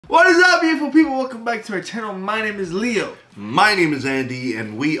What is up, beautiful people? Welcome back to our channel. My name is Leo. My name is Andy,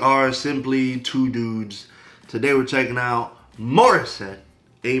 and we are Simply Two Dudes. Today we're checking out Morissette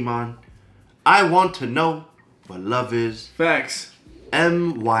Amon. I Want to Know What Love Is. Facts.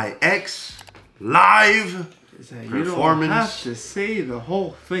 MYX live performance. You don't have to say the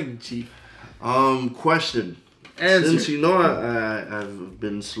whole thing, Chief. Question. Answer. Since you know I've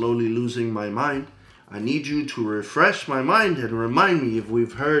been slowly losing my mind, I need you to refresh my mind and remind me if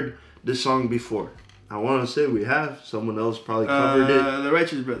we've heard this song before. I want to say we have. Someone else probably covered it. The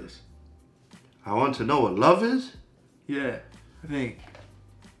Righteous Brothers. I Want to Know What Love Is? Yeah, I think.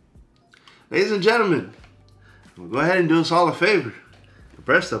 Ladies and gentlemen, we'll go ahead and do us all a favor.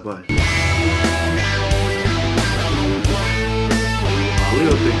 Press that button.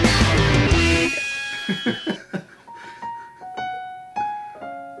 Leo thinks.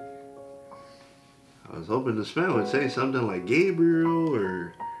 I was hoping this man would say something like Gabriel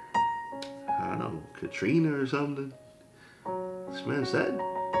or, I don't know, Katrina or something. This man said,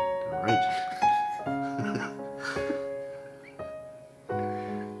 the Righteous.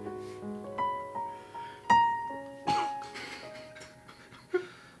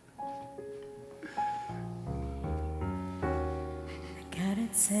 Gotta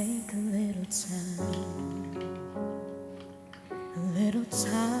take a little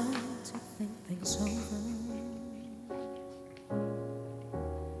time to think things over.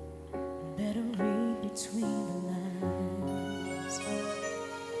 Better read between the lines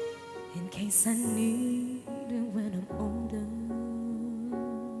in case I need it when I'm older.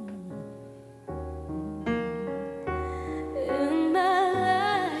 In my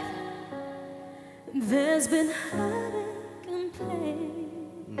life, there's been heartache and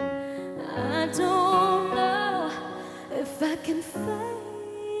pain. I don't know if I can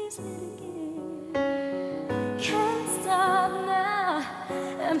face it again. Can't stop now.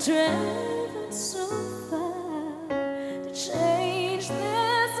 I'm driving so far to change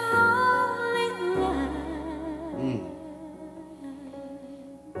this lonely life.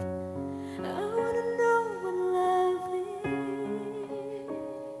 I wanna know what love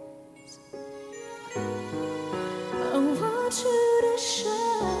is. I want you to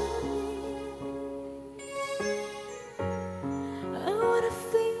show me. I wanna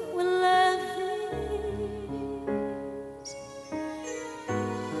feel what love is.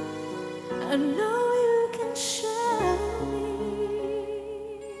 I know you can show me.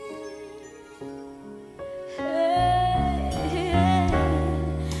 Hey,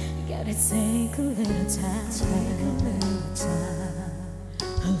 gotta take a little time,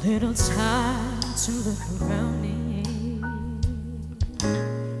 a little time to look around me.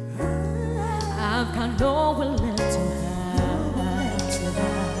 I've got nowhere left to hide.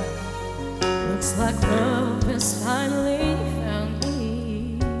 Looks like love has finally found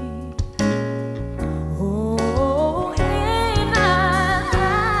me. Oh, in my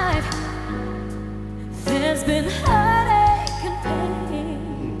life, there's been heartache and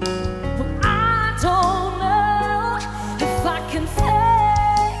pain, but I don't know if I can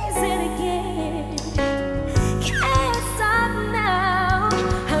face it again. Can't stop now.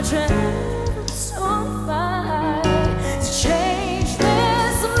 I'm traveling so far to change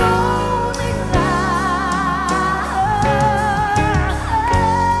this lonely life.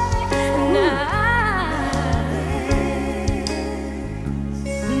 And I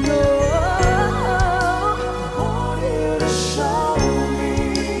know I want you to show me.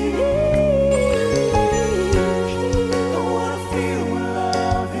 I wanna feel what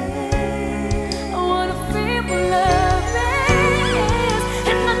love is. I wanna feel what love is.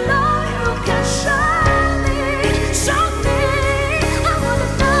 And I know you can show me. Show me. I wanna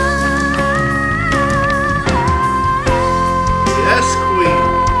know. Yes, Queen.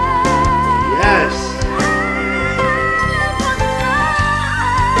 Yes.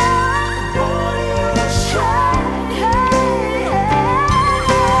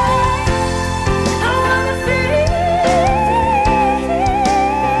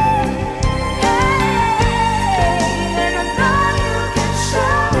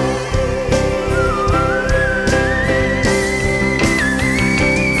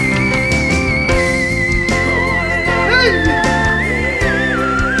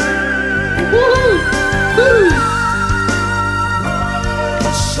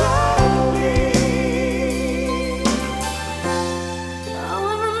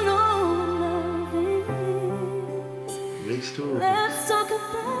 Makes two of them. Let's talk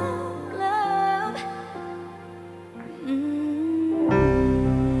about love.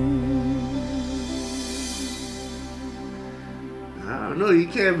 I don't know, you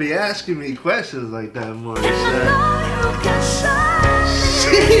can't be asking me questions like that, Morissette. And I know you can shine.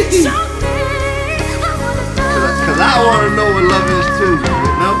 Cause I wanna know what love is too, you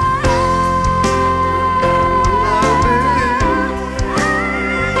know?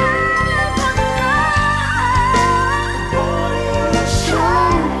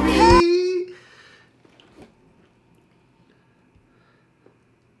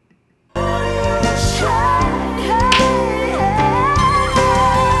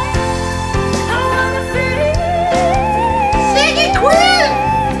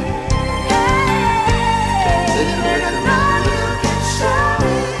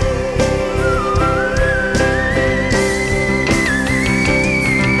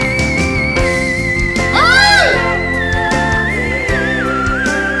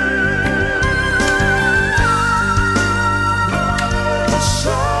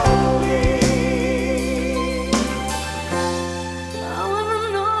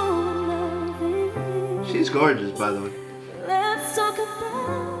 She's gorgeous, by the way. Let's talk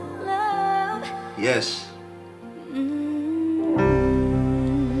about love. Yes.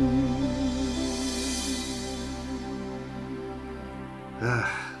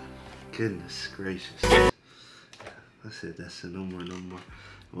 Ah, goodness gracious. That's it. That's it. No more. No more.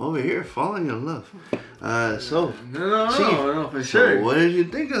 I'm over here falling in love. No, for sure. So what did you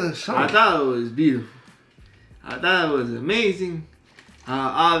think of the song? I thought it was beautiful. I thought it was amazing.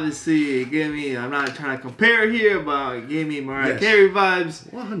 Obviously, it gave me, I'm not trying to compare here, but it gave me Mariah Carey vibes.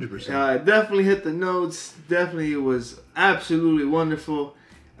 100%. Definitely hit the notes. Definitely was absolutely wonderful.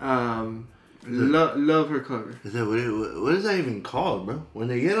 Love her cover. Is that what is that even called, bro? When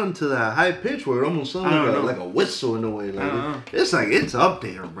they get onto that high pitch where it almost sounds like a whistle in a way. Like it's like it's up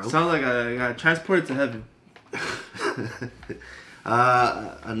there, bro. Sounds like I got transported to heaven.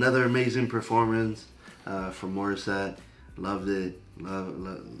 Another amazing performance from Morissette. Loved it.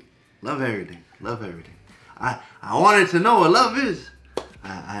 Love everything. Love everything. I wanted to know what love is.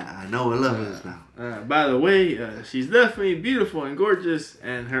 I know what love is now. By the way, she's definitely beautiful and gorgeous,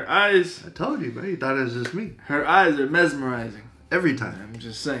 and her eyes. I told you, bro. You thought it was just me. Her eyes are mesmerizing. Every time. I'm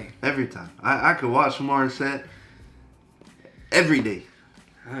just saying. Every time. I could watch Morissette every day.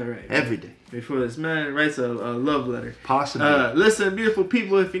 All right. Every day. Before this man writes a love letter. Possibly. Listen, beautiful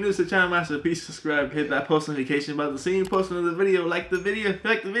people, if you're new to the channel, master, please subscribe, hit that post notification button. See you posting of the video. Like the video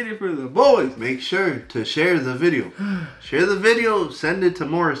for the boys. Make sure to share the video. Share the video. Send it to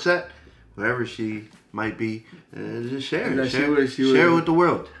Morissette, wherever she might be, and just share it. Share it with the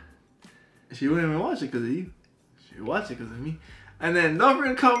world. She wouldn't even watch it because of you. She would watch it because of me. And then don't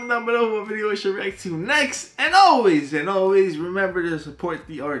forget to comment down below what video we should react to next. And always remember to support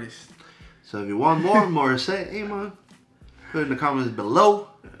the artist. So if you want more Morissette Amon, put it in the comments below.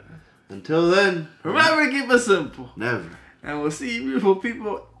 Until then, remember to keep it simple. Never. And we'll see you beautiful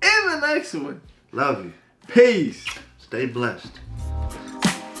people in the next one. Love you. Peace. Stay blessed.